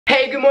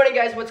Hey, good morning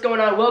guys, what's going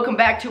on? Welcome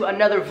back to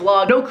another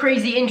vlog. No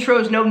crazy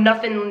intros, no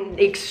nothing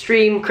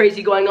extreme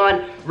crazy going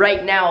on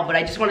right now, but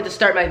I just wanted to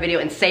start my video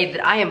and say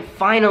that I am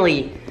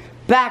finally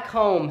back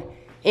home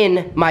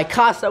in my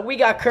casa. We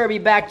got Kirby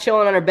back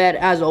chilling on her bed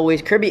as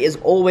always. Kirby is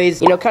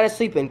always, you know, kind of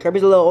sleeping.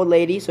 Kirby's a little old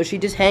lady, so she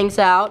just hangs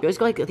out. You always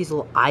got like these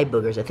little eye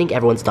boogers. I think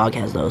everyone's dog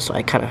has those, so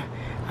I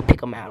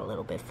pick them out a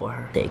little bit for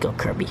her. There you go,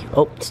 Kirby.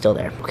 Oh, it's still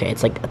there. Okay,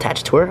 it's like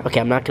attached to her. Okay,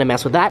 I'm not gonna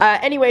mess with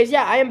that. Anyways,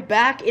 yeah, I am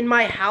back in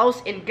my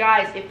house, and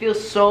guys, it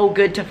feels so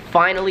good to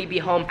finally be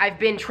home. I've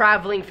been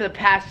traveling for the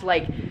past,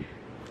 like,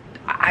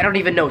 I don't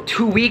even know,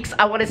 2 weeks,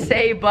 I want to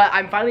say, but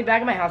I'm finally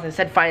back in my house. I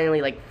said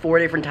finally like 4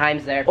 different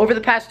times there. Over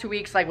the past 2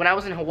 weeks, like when I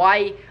was in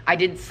Hawaii, I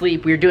didn't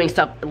sleep. We were doing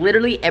stuff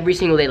literally every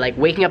single day, like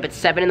waking up at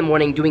 7 in the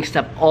morning, doing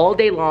stuff all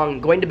day long,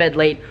 going to bed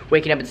late,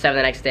 waking up at 7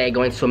 the next day,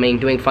 going swimming,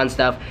 doing fun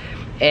stuff,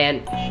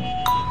 and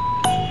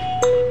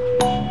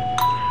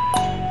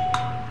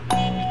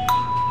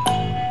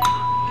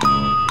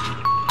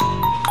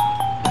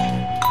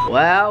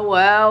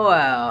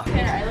well.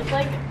 Tanner, I look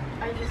like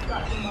I just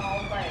got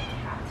mauled by a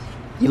cat.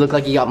 You look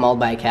like you got mauled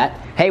by a cat?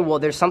 Hey, well,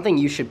 there's something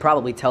you should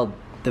probably tell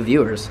the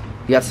viewers.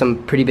 You got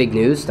some pretty big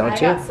news, don't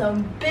you? I got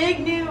some big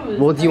news.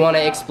 Well, do you want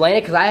to explain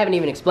it? Because I haven't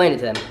even explained it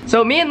to them.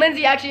 So me and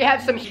Lindsay actually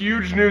have some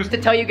huge news to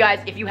tell you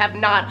guys. If you have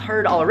not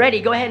heard already,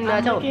 go ahead and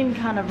tell them. I'm looking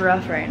kind of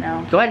rough right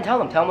now. Go ahead and tell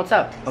them. Tell them what's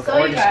up. Okay,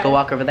 or just go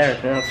walk over there.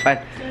 No, it's fine.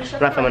 I'm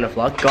not filming a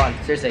vlog. Go on.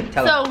 Seriously,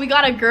 tell them. So we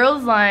got a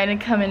girls line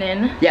coming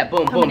in. Yeah,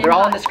 boom, boom. They're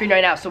all on the screen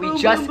right now. So we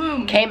just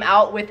came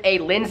out with a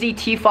Lindsay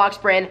T. Fox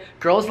brand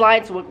girls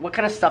line. So what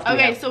kind of stuff do we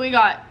have? Okay, so we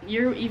got,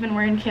 you're even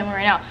wearing camo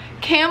right now.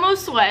 Camo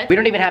sweat. We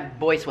don't even have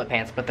boy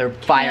sweatpants, but they're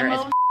fire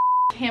as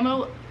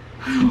Camo.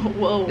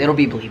 Whoa. It'll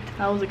be bleeped.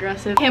 That was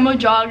aggressive. Camo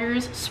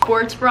joggers,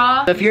 sports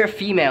bra. So if you're a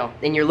female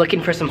and you're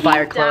looking for some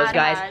fire clothes,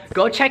 guys,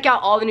 go check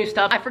out all the new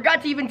stuff. I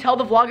forgot to even tell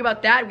the vlog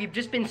about that. We've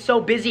just been so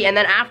busy. And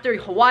then after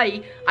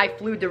Hawaii, I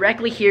flew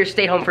directly here,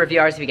 stayed home for a few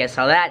hours if you guys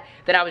saw that.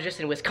 Then I was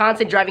just in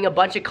Wisconsin driving a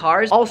bunch of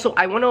cars. Also,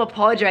 I want to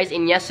apologize.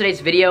 In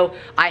yesterday's video,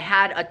 I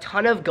had a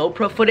ton of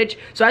GoPro footage.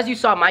 So as you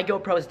saw, my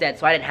GoPro is dead,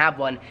 so I didn't have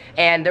one.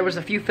 And there was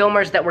a few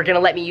filmers that were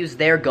gonna let me use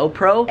their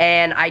GoPro,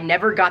 and I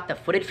never got the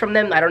footage from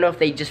them. I don't know if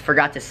they just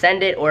forgot to send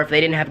it or if they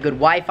didn't have good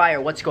Wi-Fi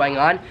or what's going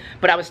on.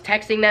 But I was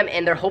texting them,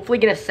 and they're hopefully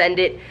gonna send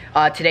it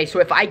today. So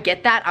if I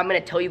get that, I'm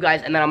gonna tell you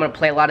guys, and then I'm gonna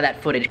play a lot of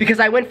that footage.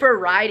 Because I went for a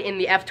ride in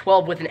the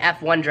F12 with an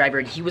F1 driver,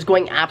 and he was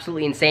going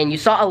absolutely insane. You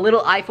saw a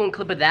little iPhone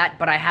clip of that,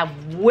 but I have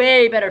way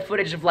better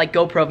footage of like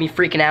GoPro of me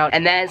freaking out,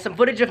 and then some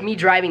footage of me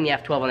driving the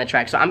F12 on the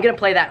track. So I'm gonna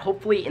play that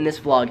hopefully in this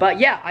vlog. But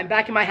yeah, I'm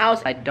back in my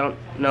house. I don't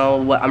know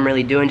what I'm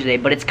really doing today,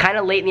 but it's kind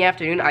of late in the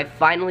afternoon. I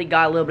finally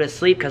got a little bit of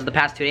sleep because the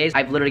past 2 days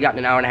I've literally gotten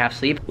an hour and a half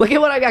sleep. Look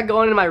at what I got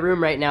going in my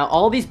room right now.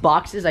 All these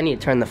boxes, I need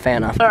to turn the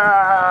fan off.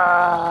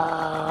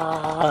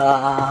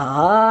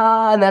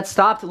 And that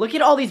stopped. Look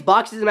at all these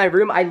boxes in my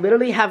room. I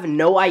literally have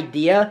no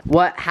idea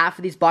what half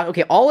of these boxes.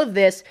 Okay, all of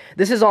this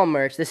is all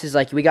merch. This is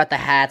like, we got the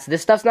hats.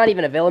 This stuff's not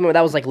even available.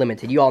 That was like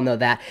limited. You all know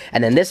that.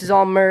 And then this is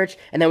all merch.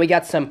 And then we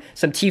got some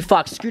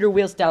T-Fox scooter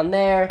wheels down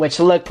there, which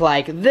look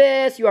like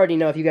this. You already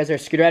know, if you guys are a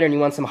scooter rider and you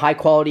want some high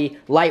quality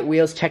light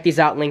wheels, check these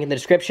out, link in the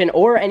description,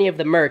 or any of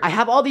the merch. I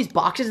have all these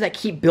boxes that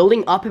keep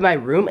building up in my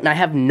room, and I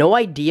have no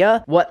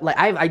idea what, like,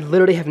 I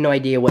literally have no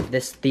idea what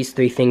these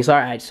three things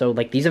are. So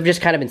like, these have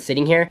just kind of been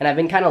sitting here, and I've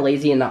been kind of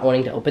lazy and not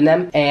wanting to open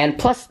them. And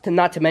plus,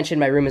 not to mention,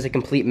 my room is a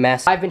complete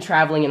mess. I've been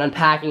traveling and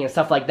unpacking and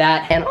stuff like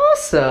that. And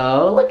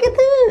also, look at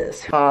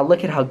this.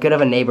 Look at how good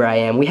of a neighbor I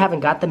am. We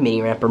haven't got the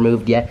mini ramp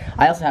removed yet.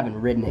 I also haven't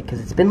ridden it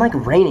because it's been like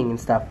raining and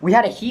stuff. We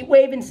had a heat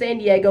wave in San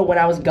Diego when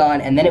I was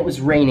gone, and then it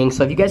was raining.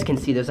 So if you guys can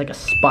see, there's like a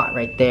spot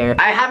right there.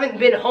 I haven't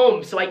been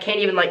home, so I can't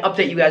even like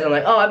update you guys on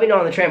like, oh, I've been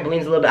on the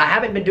trampolines a little bit. I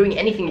haven't been doing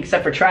anything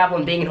except for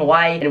traveling, being in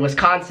Hawaii and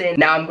Wisconsin.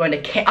 Now I'm going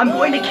to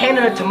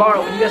Canada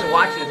tomorrow. When you guys are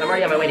watching this, I'm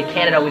already on my way to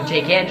Canada with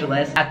Jake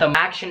Angeles at the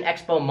Action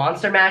Expo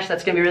Monster Mash.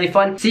 That's gonna be really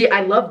fun. See,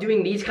 I love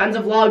doing these kinds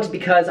of vlogs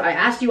because I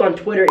asked you on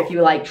Twitter if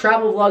you like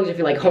travel vlogs, if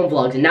you like home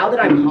vlogs, and now that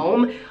I'm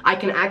home, I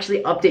can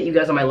actually update you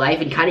guys on my life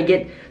and kind of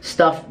get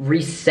stuff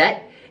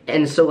reset.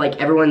 And so like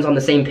everyone's on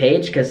the same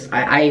page, because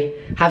I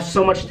have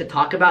so much to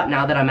talk about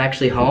now that I'm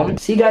actually home.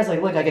 See guys,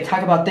 like look, I could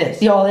talk about this.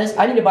 See all this?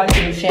 I need to buy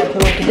some new shampoo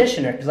and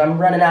conditioner because I'm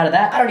running out of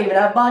that. I don't even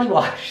have body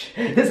wash.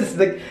 This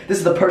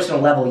is the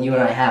personal level you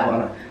and I have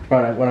on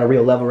a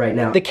real level right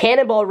now. The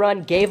Cannonball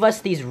Run gave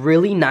us these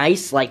really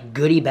nice like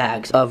goodie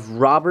bags of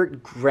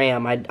Robert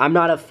Graham. I'm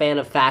not a fan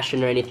of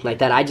fashion or anything like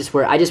that. I just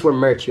wear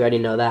merch. You already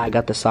know that. I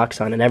got the socks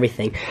on and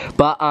everything.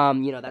 But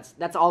you know,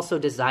 that's also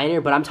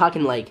designer, but I'm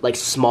talking like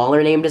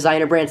smaller name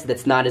designer brands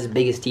that's not as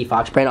big as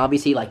T-Fox brand,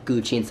 obviously, like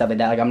Gucci and stuff like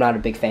that. Like I'm not a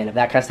big fan of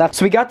that kind of stuff.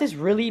 So we got this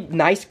really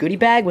nice goodie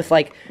bag with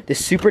like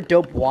this super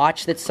dope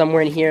watch that's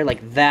somewhere in here,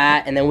 like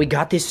that, and then we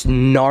got this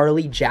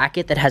gnarly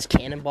jacket that has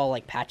Cannonball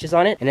like patches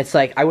on it, and it's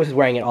like, I was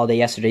wearing it all day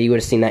yesterday. You would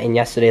have seen that in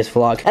yesterday's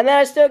vlog. And then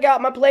I still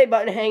got my play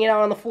button hanging out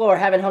on the floor.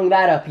 Haven't hung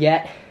that up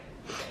yet.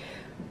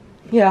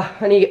 Yeah,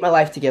 I need to get my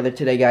life together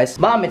today, guys.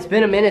 Mom, it's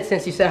been a minute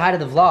since you said hi to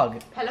the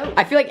vlog. Hello.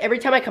 I feel like every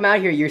time I come out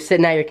here, you're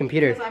sitting at your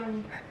computer. Because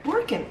I'm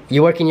working.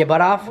 You working your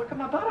butt off? I'm working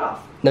my butt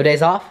off. No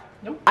days off?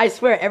 I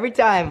swear, every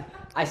time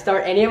I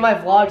start any of my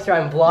vlogs or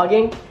I'm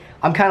vlogging,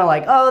 I'm kind of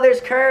like, oh,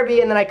 there's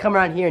Kirby, and then I come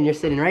around here and you're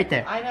sitting right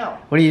there. I know.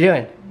 What are you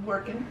doing?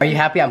 Working. Are you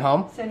happy I'm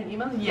home? Sending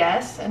emails?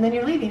 Yes, and then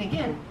you're leaving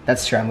again.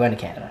 That's true, I'm going to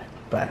Canada,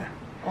 but...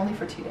 Only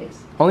for 2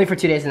 days. Only for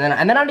 2 days, and then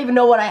I don't even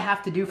know what I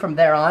have to do from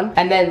there on.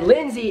 And then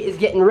Lindsay is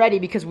getting ready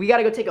because we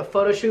gotta go take a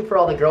photo shoot for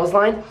all the girls'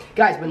 line.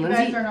 Guys, when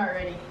Lindsay... You guys are not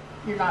ready.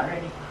 You're not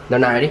ready. They're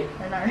not ready?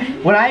 They're not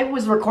ready. When I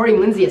was recording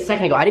Lindsay a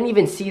second ago, I didn't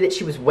even see that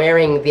she was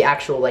wearing the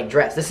actual like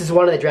dress. This is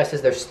one of the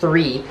dresses, there's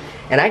 3,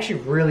 and I actually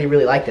really,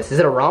 really like this. Is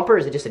it a romper or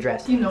is it just a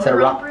dress? Do you know is what it a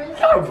romper is?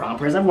 I know what a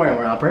romper is, I'm wearing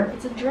a romper.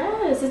 It's a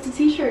dress. It's a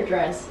t-shirt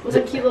dress with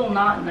a cute little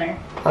knot in there.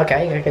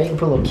 Okay, you can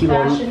put a little cute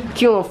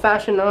little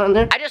fashion on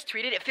there. I just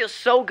tweeted, it feels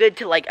so good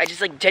to like, I just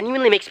like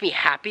genuinely makes me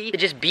happy to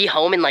just be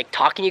home and like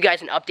talking to you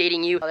guys and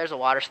updating you. Oh, there's a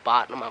water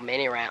spot on my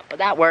mini ramp, but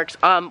that works.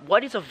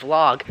 What is a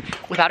vlog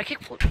without a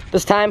kickflip?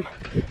 This time,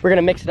 we're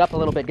gonna mix it up a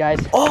little bit, guys.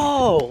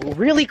 Oh,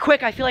 really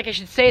quick, I feel like I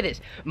should say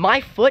this. My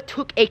foot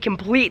took a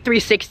complete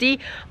 360.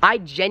 I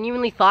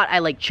genuinely thought I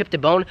like chipped a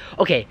bone.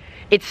 Okay,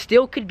 it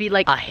still could be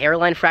like a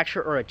hairline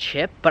fracture or a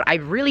chip, but I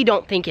really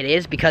don't think it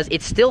is because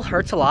it still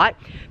hurts a lot,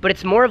 but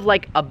it's more of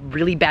like a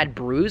really bad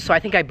bruise, so I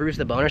think I bruised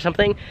the bone or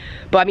something.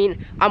 But I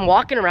mean, I'm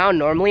walking around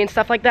normally and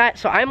stuff like that,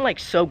 so I'm like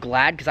so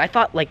glad because I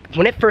thought like,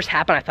 when it first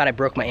happened, I thought I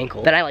broke my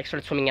ankle. Then I like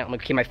started swimming out, I'm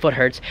like, okay, my foot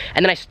hurts.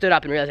 And then I stood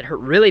up and realized it hurt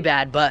really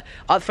bad, but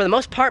for the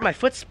most part, my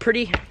foot's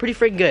pretty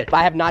freaking good. But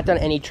I have not done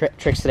any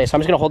tricks today, so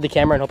I'm just gonna hold the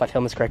camera and hope I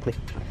film this correctly.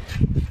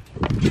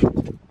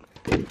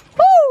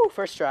 Woo!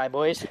 First try,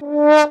 boys.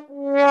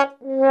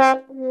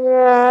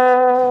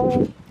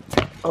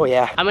 Oh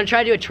yeah. I'm gonna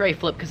try to do a tray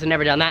flip because I've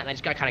never done that and I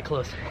just got kind of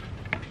close.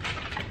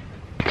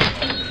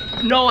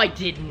 No, I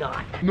did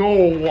not.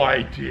 No,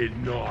 I did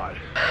not.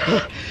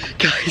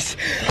 Guys,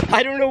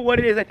 I don't know what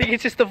it is. I think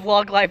it's just the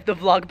vlog life, the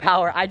vlog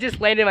power. I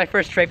just landed my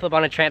first tray flip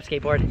on a tramp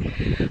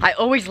skateboard. I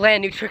always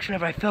land new tricks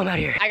whenever I film out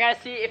here. I gotta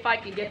see if I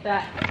can get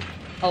that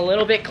a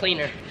little bit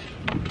cleaner.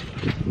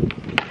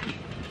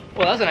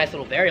 Well, that was a nice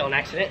little burial on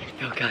accident.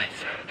 Yo guys,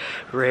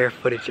 rare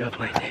footage of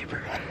my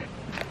neighbor.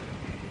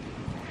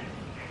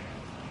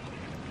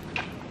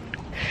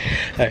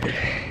 Alright.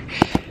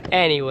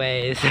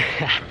 Anyways.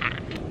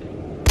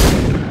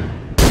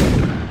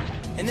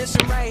 And this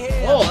one right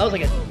here. Oh, that was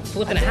like a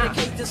flip and a half.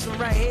 This one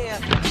right here.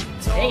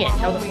 Dang it,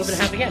 that was a flip and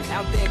a half again.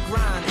 Out there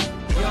grinding.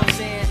 You know what I'm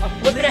saying? A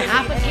flip and a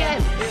half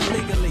again.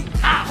 Illegally.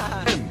 Ow.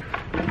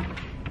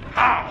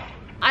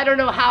 I don't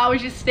know how, I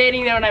was just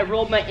standing there and I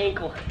rolled my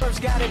ankle.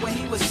 First got it when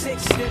he was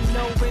 6, didn't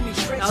know any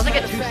tricks. That was like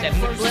a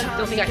 270 flip,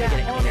 don't think I can get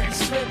it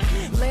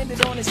cleaner.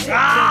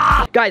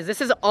 Guys, this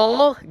is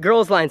all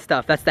girls line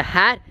stuff. That's the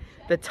hat,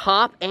 the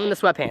top, and the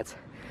sweatpants.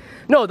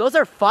 No, those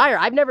are fire.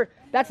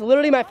 That's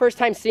literally my first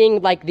time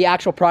seeing like the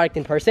actual product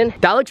in person.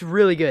 That looks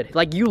really good.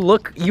 Like you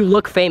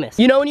look famous.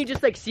 You know when you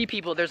just like see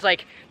people, there's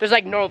like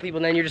normal people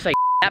and then you're just like,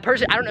 that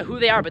person, I don't know who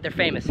they are, but they're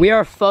famous. We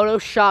are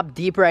Photoshop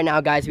deep right now,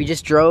 guys. We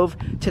just drove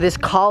to this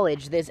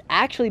college. This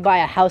actually by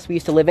a house we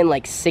used to live in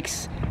like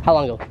how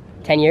long ago?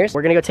 10 years?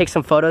 We're gonna go take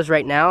some photos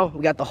right now.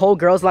 We got the whole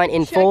girls line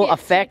in full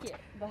effect.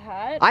 The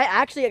hat.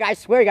 I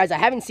swear, guys, I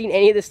haven't seen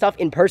any of this stuff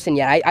in person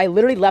yet. I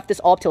literally left this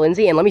all up to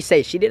Lindsay, and let me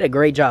say, she did a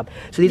great job.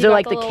 So these are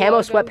like the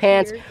camo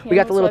sweatpants. We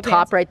got the little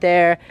top right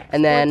there,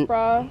 and then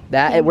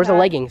that. And where's the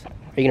leggings? Are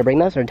you gonna bring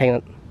those or take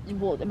them?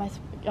 Well,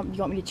 you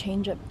want me to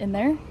change up in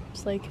there?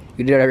 Just like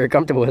you do whatever you're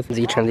comfortable with. Is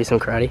he trying to do some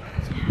karate?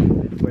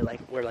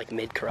 We're like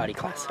mid karate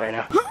class right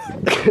now.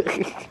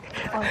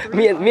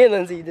 me and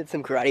Lindsay did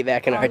some karate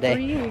back in our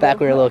day, back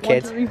when we were little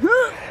kids.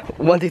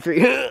 1, 2,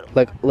 3.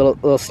 Look,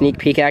 little sneak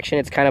peek action.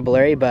 It's kind of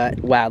blurry, but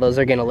wow, those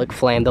are gonna look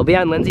flame. They'll be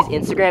on Lindsay's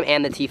Instagram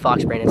and the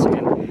T-Fox brand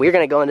Instagram. We're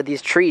gonna go into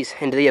these trees,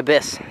 into the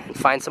abyss, and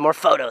find some more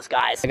photos,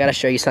 guys. I gotta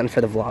show you something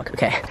for the vlog.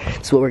 Okay,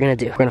 so what we're gonna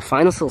do? We're gonna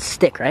find this little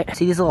stick, right?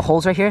 See these little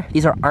holes right here?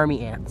 These are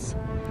army ants.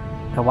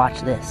 Now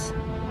watch this.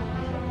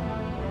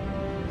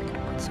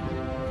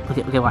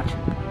 Okay, watch.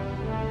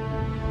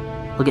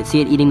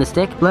 See it eating the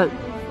stick? Look,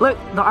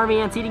 the army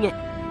ant's eating it.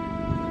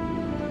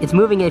 It's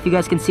moving it, if you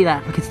guys can see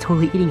that. Look, it's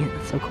totally eating it.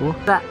 That's so cool.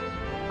 Look at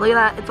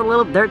that, it's a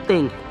little dirt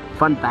thing.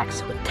 Fun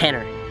facts with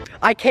Tanner.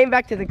 I came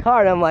back to the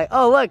car and I'm like,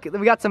 oh look,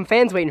 we got some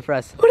fans waiting for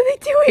us. What are they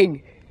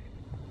doing?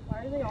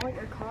 Why are they all at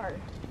your car?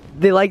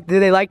 Do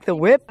they like the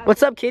whip?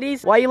 What's up,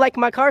 kitties? Why you like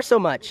my car so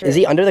much? Is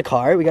he under the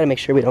car? We gotta make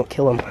sure we don't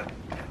kill him.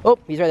 Oh,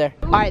 he's right there.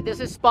 All right, this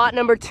is spot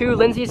number 2.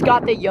 Lindsay's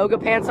got the yoga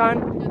pants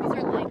on. No,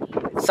 these are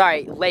leggings.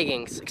 Sorry,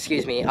 leggings,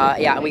 excuse me.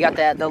 Yeah, we got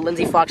the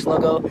Lindsay Fox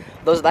logo.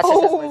 That's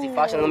just says Lindsay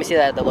Fox, and let me see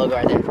the logo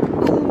right there.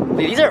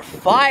 Dude, these are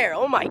fire,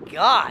 oh my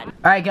god.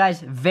 All right guys,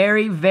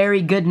 very,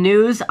 very good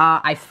news.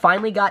 I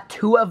finally got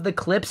 2 of the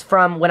clips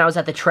from when I was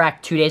at the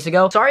track 2 days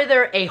ago. Sorry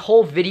they're a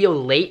whole video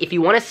late. If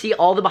you wanna see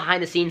all the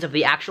behind the scenes of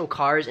the actual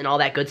cars and all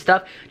that good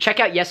stuff, check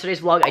out yesterday's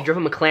vlog. I drove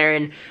a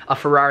McLaren, a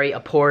Ferrari, a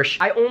Porsche.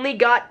 I only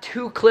got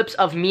 2 clips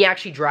of me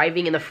actually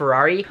driving in the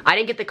Ferrari. I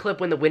didn't get the clip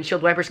when the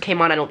windshield wipers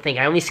came on, I don't think.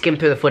 I only skimmed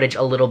through the footage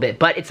a little bit,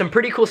 but it's some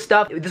pretty cool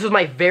stuff. This was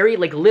my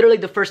literally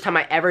the first time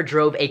I ever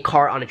drove a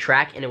car on a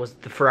track, and it was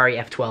the Ferrari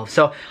F12.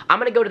 So I'm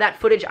gonna go to that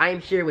footage. I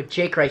am here with with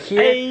Jake right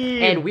here.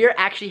 Hey. And we're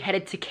actually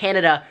headed to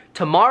Canada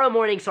tomorrow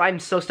morning, so I'm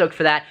so stoked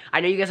for that.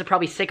 I know you guys are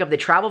probably sick of the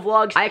travel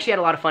vlogs. I actually had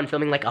a lot of fun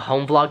filming like a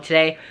home vlog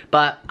today,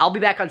 but I'll be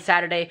back on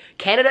Saturday.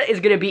 Canada is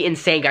gonna be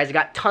insane, guys. I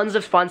got tons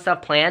of fun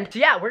stuff planned. So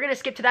yeah, we're gonna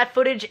skip to that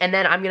footage, and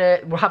then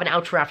we'll have an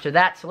outro after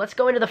that. So let's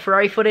go into the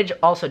Ferrari footage.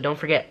 Also, don't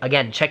forget,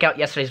 again, check out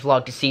yesterday's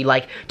vlog to see,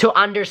 like, to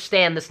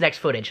understand this next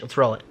footage. Let's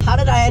roll it. How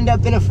did I end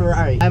up in a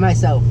Ferrari by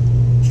myself?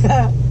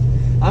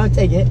 I'll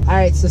take it. All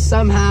right, so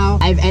somehow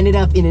I've ended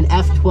up in an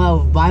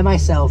F12 by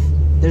myself.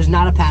 There's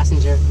not a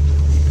passenger.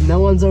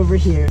 No one's over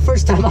here.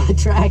 First time on the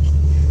track.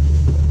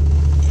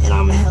 And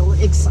I'm hella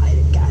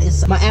excited,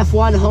 guys. My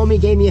F1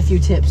 homie gave me a few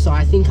tips, so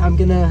I think I'm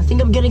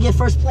gonna get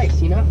first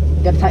place, you know?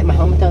 Gotta tighten my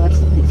helmet though.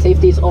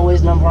 Safety is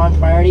always #1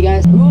 priority,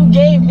 guys. Who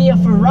gave me a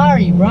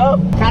Ferrari, bro?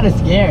 Kinda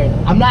scared.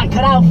 I'm not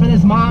cut out for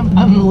this, Mom.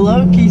 I'm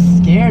low-key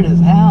scared as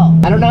hell.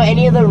 I don't know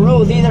any of the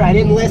rules either. I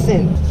didn't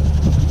listen.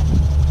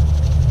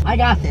 I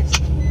got this.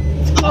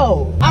 Let's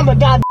go. I'm a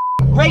god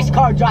race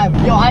car driver.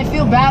 Yo, I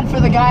feel bad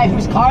for the guy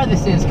whose car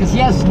this is, because he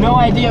has no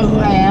idea who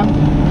I am,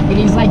 and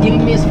he's like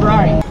giving me his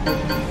Ferrari.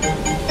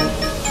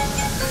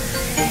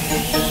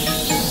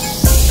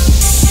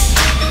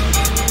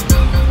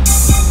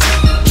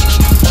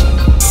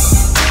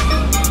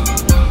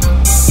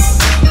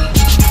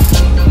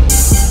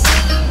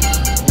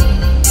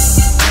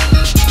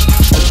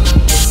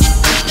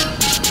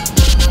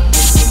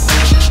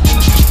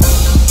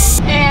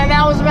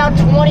 About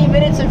 20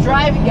 minutes of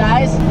driving,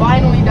 guys.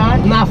 Finally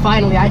done. Not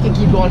finally, I can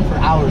keep going for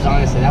hours,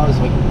 honestly. That was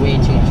like way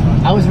too much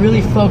fun. I was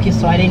really focused,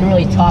 so I didn't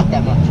really talk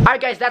that much. All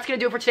right, guys, that's gonna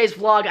do it for today's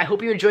vlog. I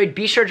hope you enjoyed.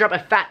 Be sure to drop a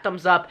fat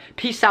thumbs up.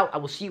 Peace out. I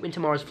will see you in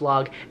tomorrow's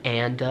vlog.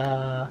 And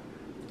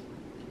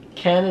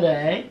Canada,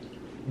 eh?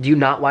 do you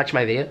not watch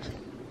my videos?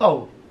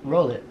 Oh,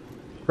 roll it.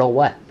 Roll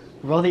what?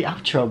 Roll the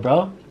outro,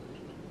 bro.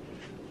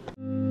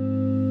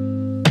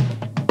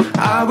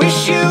 I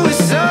wish you were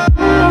so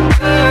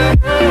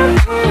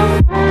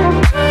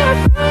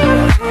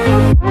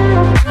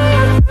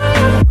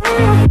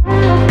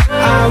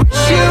I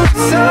wish you were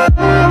so